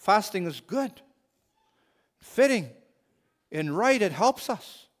 Fasting is good, fitting, and right. It helps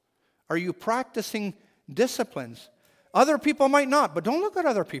us. Are you practicing disciplines? Other people might not, but don't look at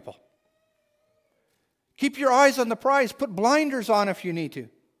other people. Keep your eyes on the prize. Put blinders on if you need to.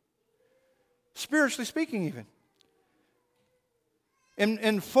 Spiritually speaking, even.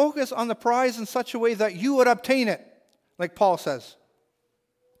 and focus on the prize in such a way that you would obtain it, like Paul says.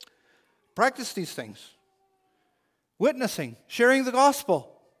 Practice these things. Witnessing, sharing the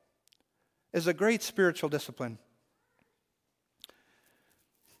gospel is a great spiritual discipline.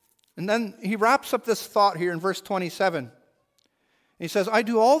 And then he wraps up this thought here in verse 27. He says, I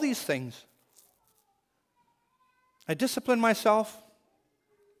do all these things. I discipline myself.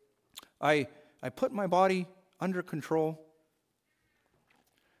 I put my body under control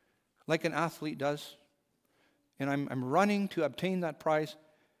like an athlete does. And I'm running to obtain that prize.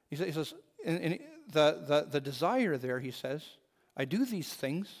 He says, and the desire there, he says, I do these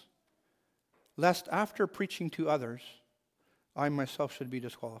things lest after preaching to others, I myself should be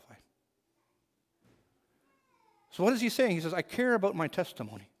disqualified. So what is he saying? He says, I care about my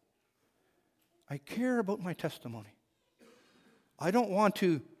testimony. I care about my testimony. I don't want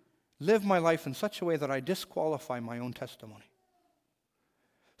to live my life in such a way that I disqualify my own testimony.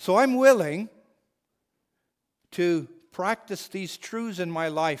 So I'm willing to practice these truths in my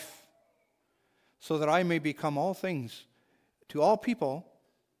life so that I may become all things to all people,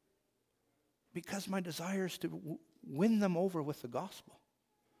 because my desire is to win them over with the gospel.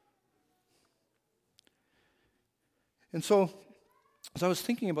 And so, as I was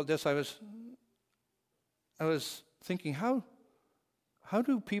thinking about this, I was thinking, how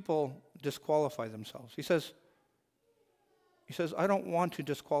do people disqualify themselves? He says, I don't want to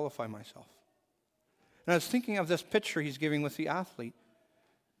disqualify myself. And I was thinking of this picture he's giving with the athlete.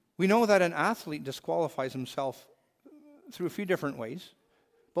 We know that an athlete disqualifies himself through a few different ways,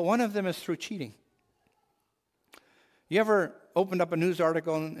 but one of them is through cheating. You ever opened up a news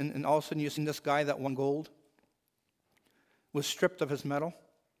article and all of a sudden you've seen this guy that won gold was stripped of his medal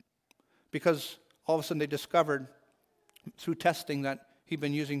because all of a sudden they discovered through testing that he'd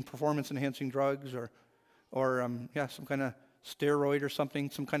been using performance-enhancing drugs or some kind of steroid or something,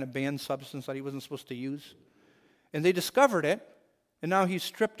 some kind of banned substance that he wasn't supposed to use. And they discovered it, and now he's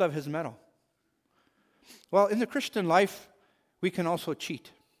stripped of his medal. Well, in the Christian life, we can also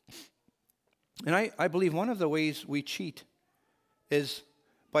cheat. And I believe one of the ways we cheat is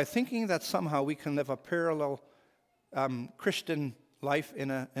by thinking that somehow we can live a parallel Christian life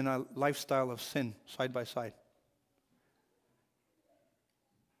in a lifestyle of sin side by side.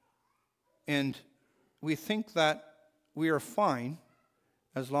 And we think that we are fine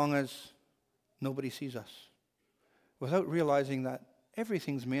as long as nobody sees us, without realizing that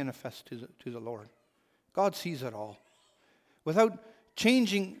everything's manifest to the Lord. God sees it all. Without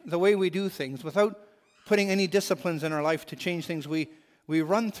changing the way we do things, without putting any disciplines in our life to change things, we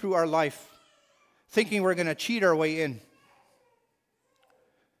run through our life thinking we're going to cheat our way in.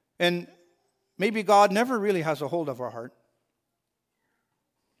 And maybe God never really has a hold of our heart.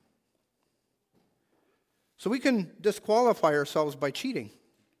 So we can disqualify ourselves by cheating.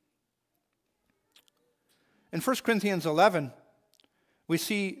 In 1 Corinthians 11, we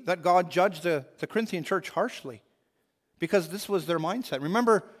see that God judged the Corinthian church harshly because this was their mindset.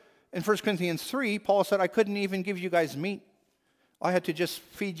 Remember, in 1 Corinthians 3, Paul said, I couldn't even give you guys meat. I had to just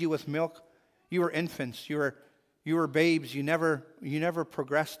feed you with milk. You were infants. You were babes. You never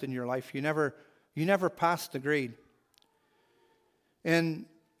progressed in your life. You never passed the grade. And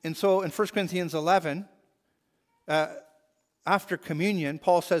so in 1 Corinthians 11, after communion,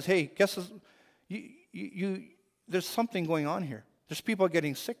 Paul says, hey, guess there's something going on here. There's people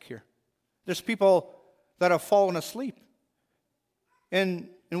getting sick here. There's people that have fallen asleep. And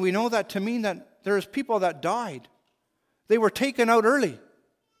we know that to mean that there's people that died. They were taken out early.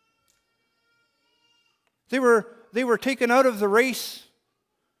 They were taken out of the race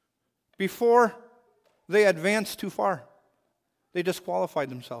before they advanced too far. They disqualified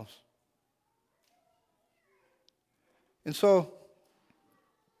themselves. And so,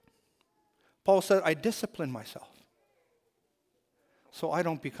 Paul said, I discipline myself so I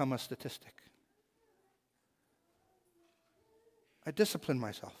don't become a statistic. I discipline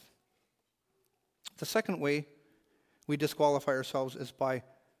myself. The second way we disqualify ourselves is by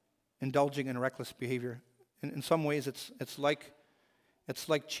indulging in reckless behavior. In some ways, it's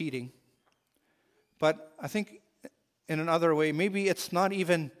like cheating. But I think in another way, maybe it's not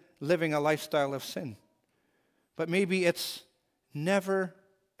even living a lifestyle of sin. But maybe it's never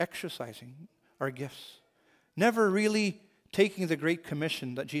exercising our gifts. Never really taking the Great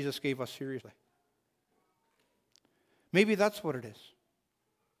Commission that Jesus gave us seriously. Maybe that's what it is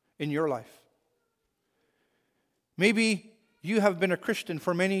in your life. Maybe you have been a Christian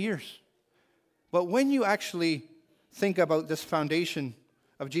for many years. But when you actually think about this foundation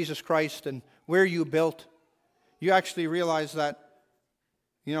of Jesus Christ and where you built, you actually realize that,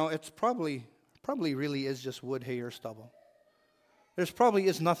 it's probably really is just wood, hay, or stubble. there's probably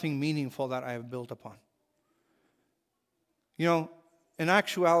is nothing meaningful that I have built upon. You know, in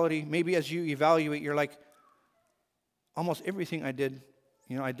actuality, maybe as you evaluate, you're like, almost everything I did,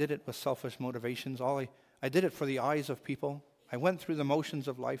 you know, I did it with selfish motivations. I did it for the eyes of people. I went through the motions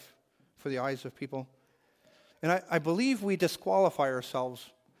of life for the eyes of people. And I believe we disqualify ourselves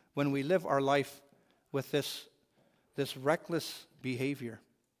when we live our life with this reckless behavior,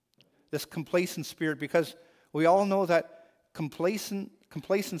 this complacent spirit, because we all know that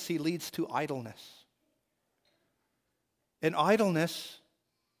complacency leads to idleness. And idleness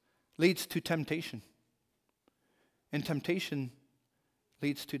leads to temptation. And temptation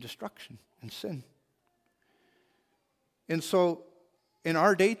leads to destruction and sin. And so, in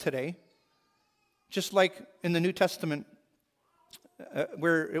our day today, just like in the New Testament,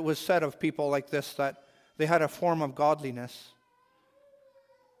 where it was said of people like this that they had a form of godliness,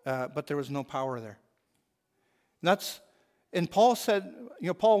 but there was no power there. And Paul said, you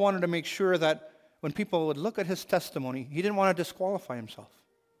know, Paul wanted to make sure that when people would look at his testimony, he didn't want to disqualify himself.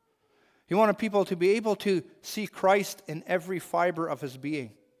 He wanted people to be able to see Christ in every fiber of his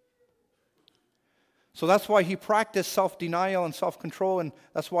being. So that's why he practiced self-denial and self-control, and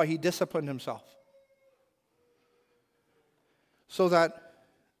that's why he disciplined himself. So that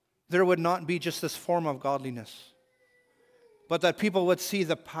there would not be just this form of godliness, but that people would see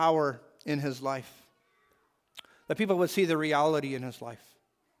the power in his life. That people would see the reality in his life.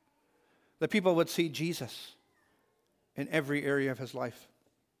 That people would see Jesus in every area of his life.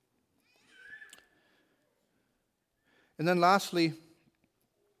 And then lastly,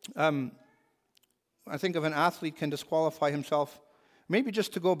 I think if an athlete can disqualify himself, maybe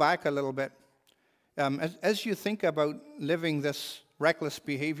just to go back a little bit, as you think about living this reckless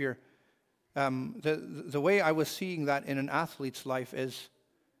behavior, the way I was seeing that in an athlete's life is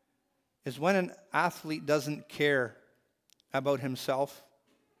when an athlete doesn't care about himself,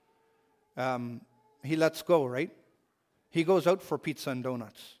 he lets go, right? He goes out for pizza and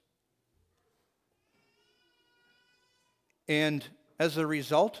donuts. And as a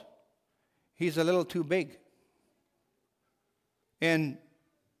result, he's a little too big. And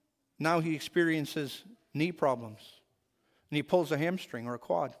now he experiences knee problems. And he pulls a hamstring or a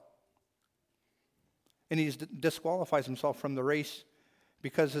quad. And he disqualifies himself from the race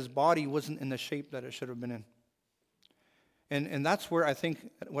because his body wasn't in the shape that it should have been in. And that's where I think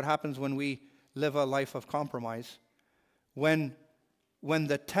what happens when we live a life of compromise. When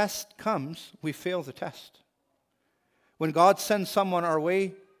the test comes, we fail the test. When God sends someone our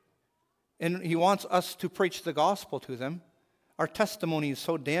way and he wants us to preach the gospel to them, our testimony is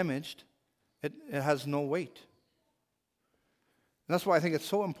so damaged, it has no weight. And that's why I think it's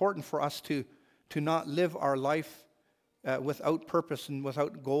so important for us to not live our life without purpose and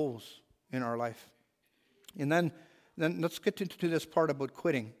without goals in our life. And then let's get into this part about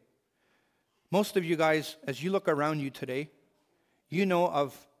quitting. Most of you guys, as you look around you today, you know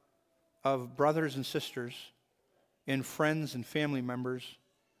of brothers and sisters and friends and family members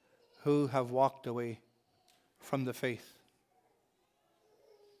who have walked away from the faith.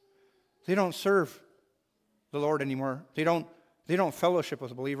 They don't serve the Lord anymore. They don't fellowship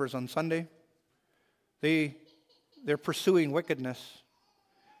with believers on Sunday. They're pursuing wickedness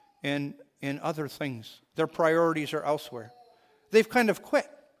and other things. Their priorities are elsewhere. They've kind of quit.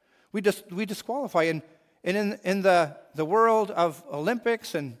 We disqualify. And in the world of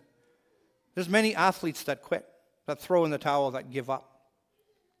Olympics, and there's many athletes that quit, that throw in the towel, that give up.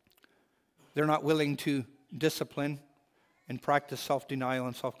 They're not willing to discipline and practice self-denial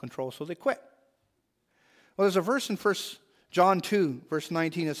and self-control, so they quit. Well, there's a verse in 1 John 2, verse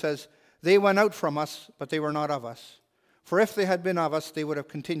 19, it says, "They went out from us, but they were not of us. For if they had been of us, they would have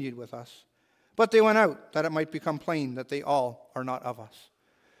continued with us. But they went out, that it might become plain that they all are not of us."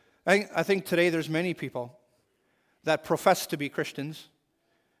 I think today there's many people that profess to be Christians,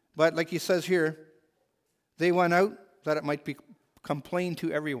 but like he says here, they went out that it might become plain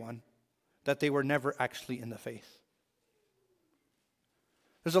to everyone that they were never actually in the faith.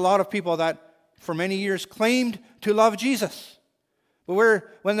 There's a lot of people that for many years claimed to love Jesus. But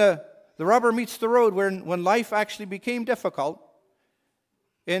when the rubber meets the road, when life actually became difficult,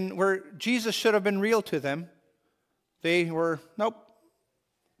 and where Jesus should have been real to them, they were, nope,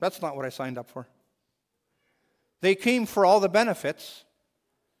 that's not what I signed up for. They came for all the benefits,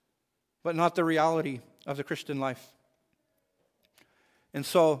 but not the reality of the Christian life. And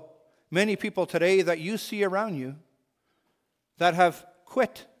so, many people today that you see around you that have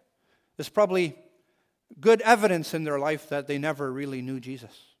quit, there's probably good evidence in their life that they never really knew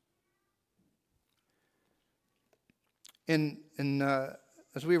Jesus.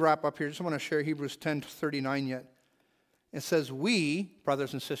 As we wrap up here, I just want to share Hebrews 10:39 yet. It says, we,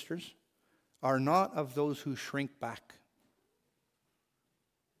 brothers and sisters, are not of those who shrink back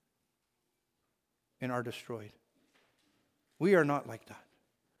and are destroyed. We are not like that.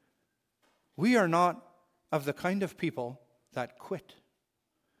 We are not of the kind of people that quit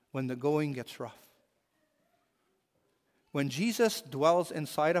when the going gets rough. When Jesus dwells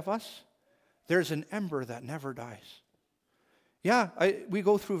inside of us, there's an ember that never dies. Yeah, we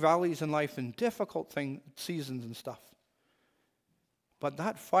go through valleys in life and difficult seasons and stuff. But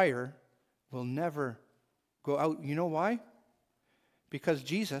that fire will never go out. You know why? Because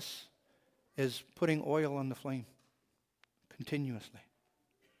Jesus is putting oil on the flame continuously.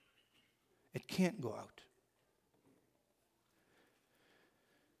 It can't go out.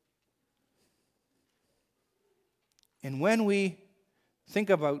 And when we think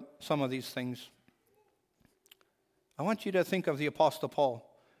about some of these things, I want you to think of the Apostle Paul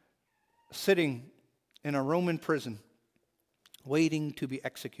sitting in a Roman prison waiting to be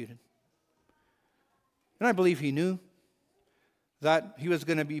executed. And I believe he knew that he was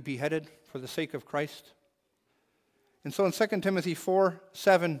going to be beheaded for the sake of Christ. And so in 2 Timothy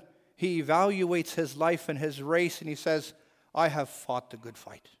 4:7, he evaluates his life and his race, and he says, I have fought the good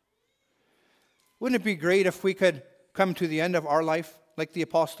fight. Wouldn't it be great if we could come to the end of our life like the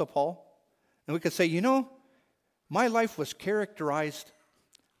Apostle Paul, and we could say, you know, my life was characterized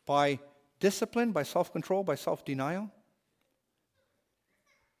by discipline, by self-control, by self-denial.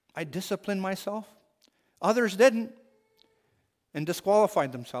 I disciplined myself. Others didn't and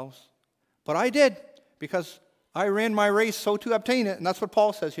disqualified themselves. But I did, because I ran my race so to obtain it. And that's what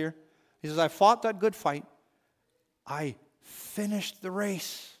Paul says here. He says, I fought that good fight. I finished the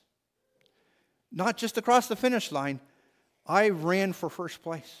race. Not just across the finish line. I ran for first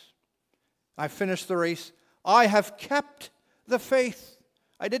place. I finished the race. I have kept the faith.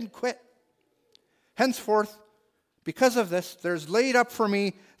 I didn't quit. Henceforth, because of this, there's laid up for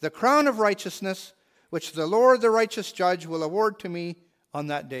me the crown of righteousness, which the Lord, the righteous judge, will award to me on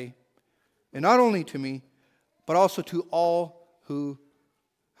that day. And not only to me, but also to all who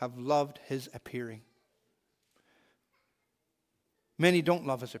have loved his appearing. Many don't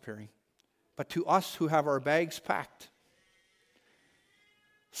love his appearing. But to us who have our bags packed,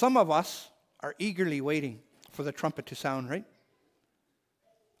 some of us are eagerly waiting for the trumpet to sound, right?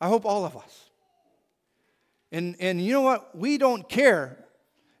 I hope all of us. And you know what? We don't care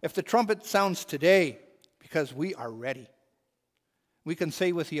if the trumpet sounds today, because we are ready. We can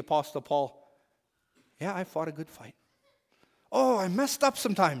say with the Apostle Paul, yeah, I fought a good fight. Oh, I messed up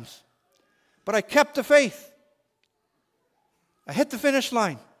sometimes, but I kept the faith. I hit the finish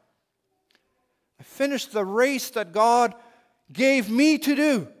line. I finished the race that God gave me to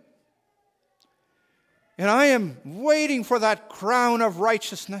do. And I am waiting for that crown of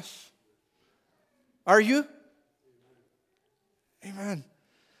righteousness. Are you? Amen.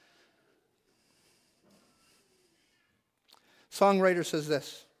 Songwriter says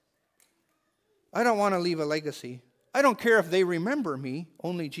this, I don't want to leave a legacy. I don't care if they remember me,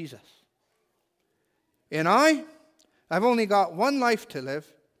 only Jesus. And I've only got one life to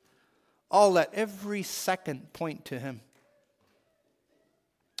live. I'll let every second point to him.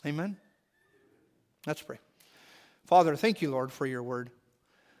 Amen? Let's pray. Father, thank you, Lord, for your word.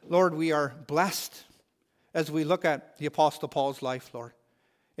 Lord, we are blessed as we look at the Apostle Paul's life, Lord.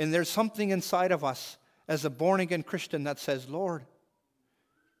 And there's something inside of us as a born-again Christian that says, Lord,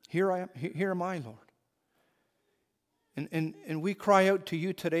 here am I, Lord. And we cry out to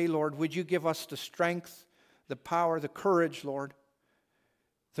you today, Lord, would you give us the strength, the power, the courage, Lord,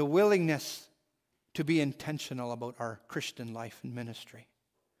 the willingness to be intentional about our Christian life and ministry.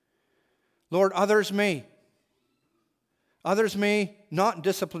 Lord, others may not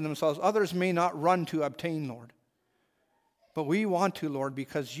discipline themselves. Others may not run to obtain, Lord. But we want to, Lord,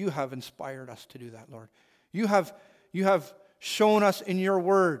 because you have inspired us to do that, Lord. You have shown us in your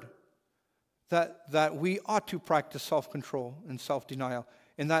word that we ought to practice self-control and self-denial.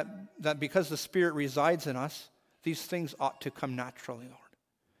 And that because the Spirit resides in us, these things ought to come naturally, Lord.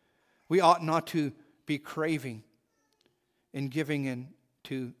 We ought not to be craving and giving in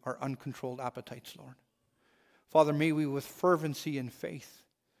to our uncontrolled appetites, Lord. Father, may we with fervency and faith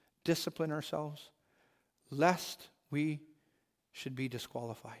discipline ourselves, lest we should be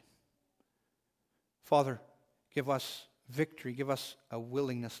disqualified. Father, give us victory. Give us a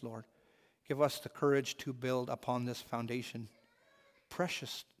willingness, Lord. Give us the courage to build upon this foundation.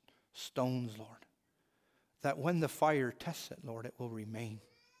 Precious stones, Lord. That when the fire tests it, Lord, it will remain.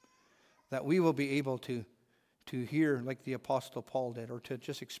 That we will be able to hear like the Apostle Paul did, or to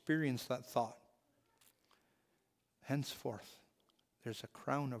just experience that thought. Henceforth, there's a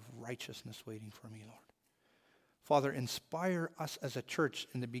crown of righteousness waiting for me, Lord. Father, inspire us as a church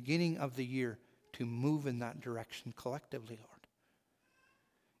in the beginning of the year to move in that direction collectively, Lord.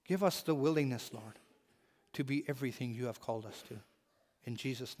 Give us the willingness, Lord, to be everything you have called us to. In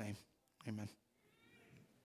Jesus' name, amen.